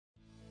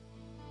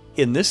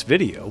In this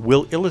video,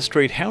 we'll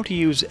illustrate how to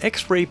use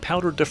X-ray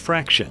powder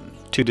diffraction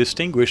to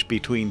distinguish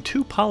between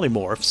two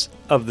polymorphs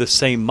of the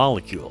same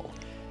molecule,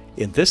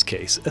 in this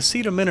case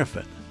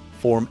acetaminophen,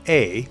 form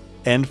A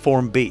and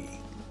form B.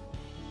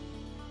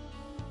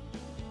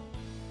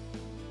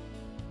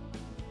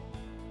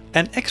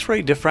 An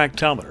X-ray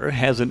diffractometer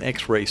has an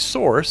X-ray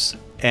source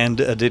and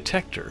a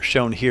detector,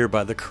 shown here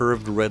by the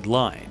curved red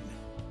line.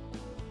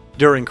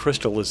 During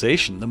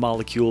crystallization, the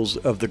molecules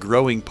of the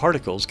growing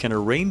particles can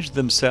arrange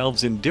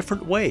themselves in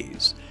different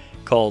ways,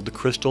 called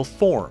crystal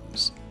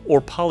forms,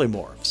 or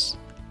polymorphs.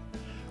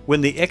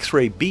 When the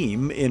X-ray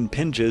beam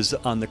impinges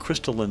on the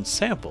crystalline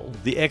sample,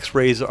 the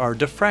X-rays are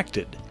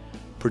diffracted,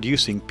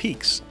 producing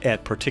peaks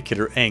at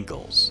particular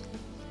angles.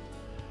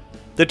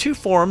 The two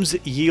forms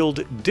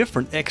yield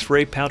different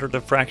X-ray powder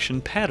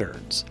diffraction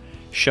patterns,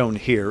 shown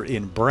here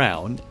in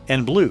brown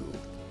and blue.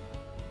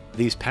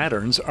 These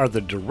patterns are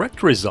the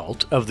direct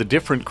result of the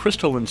different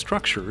crystalline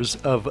structures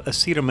of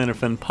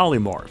acetaminophen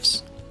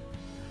polymorphs.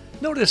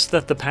 Notice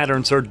that the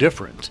patterns are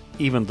different,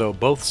 even though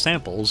both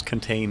samples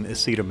contain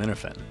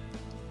acetaminophen.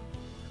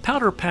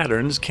 Powder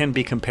patterns can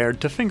be compared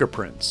to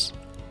fingerprints.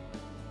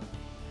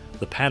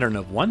 The pattern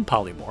of one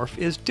polymorph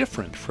is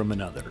different from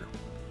another.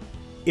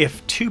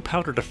 If two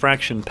powder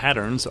diffraction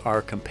patterns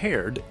are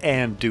compared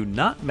and do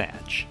not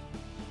match,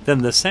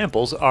 then the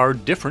samples are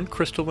different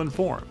crystalline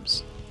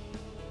forms.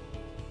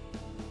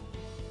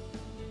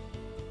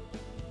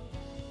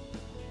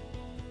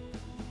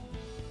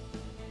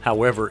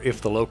 However,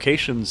 if the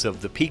locations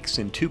of the peaks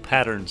in two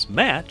patterns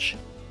match,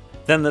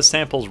 then the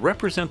samples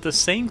represent the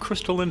same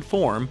crystalline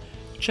form,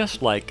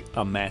 just like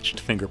a matched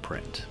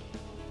fingerprint.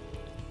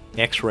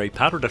 X-ray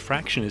powder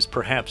diffraction is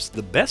perhaps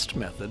the best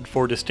method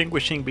for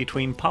distinguishing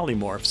between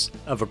polymorphs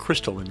of a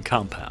crystalline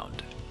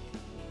compound.